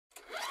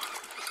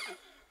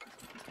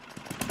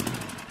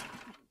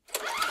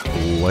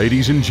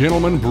Ladies and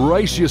gentlemen,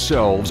 brace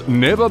yourselves.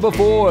 Never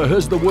before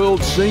has the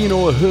world seen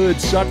or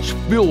heard such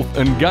filth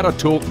and gutter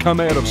talk come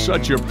out of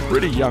such a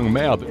pretty young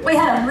mouth. We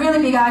had a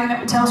really big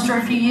argument with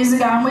Telstra a few years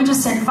ago and we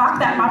just said fuck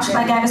that much and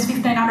they gave us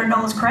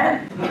 $1,500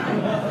 credit.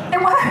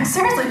 It worked,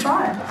 seriously,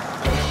 try it.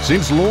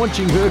 Since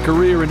launching her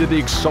career into the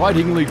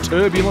excitingly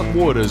turbulent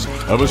waters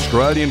of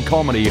Australian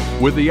comedy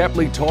with the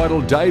aptly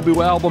titled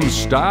debut album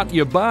Start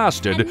Ya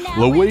Bastard,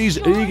 Louise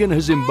Egan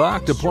has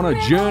embarked upon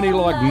a journey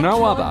like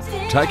no other,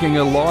 taking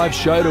a live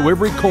show to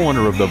every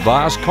corner of the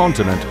vast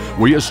continent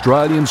we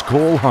Australians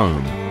call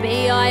home.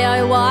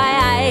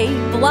 B-I-O-Y-A,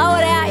 blow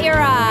it out your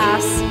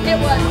ass. It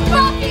was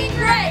fucking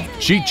great!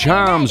 She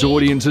charms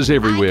audiences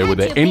everywhere with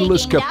her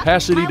endless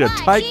capacity to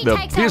take the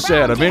piss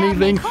out of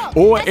anything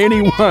or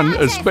anyone,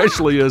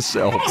 especially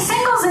herself. Any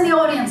singles in the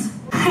audience?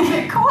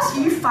 Of course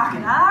you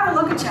fucking are,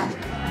 look at you.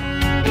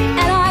 And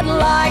I'd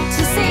like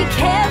to see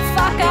Kev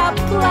fuck up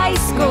play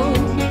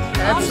school.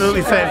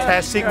 Absolutely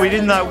fantastic. We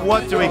didn't know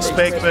what to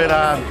expect, but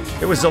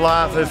it was a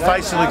laugh. Her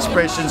facial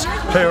expressions,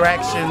 her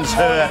actions,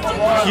 her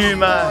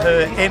humour,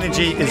 her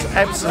energy is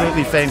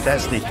absolutely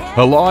fantastic.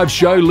 Her live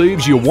show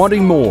leaves you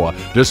wanting more,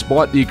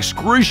 despite the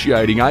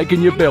excruciating ache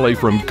in your belly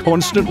from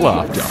constant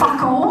laughter.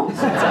 Fuck all.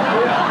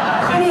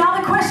 Any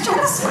other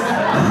questions?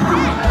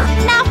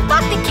 Now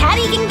fuck the cat,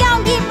 he can go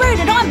and get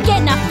rooted. I'm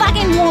getting a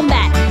fucking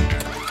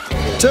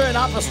wombat. Turn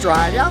up,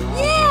 Australia.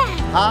 Yeah.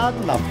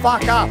 Harden the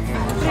fuck up.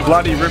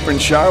 Bloody ripping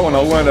show, and I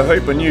learned a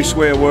heap of new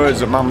swear words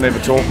that Mum never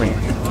taught me.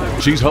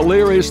 She's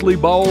hilariously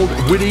bold,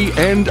 witty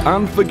and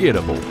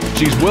unforgettable.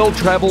 She's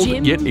well-travelled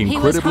yet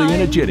incredibly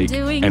energetic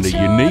and a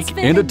unique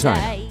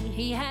entertainer.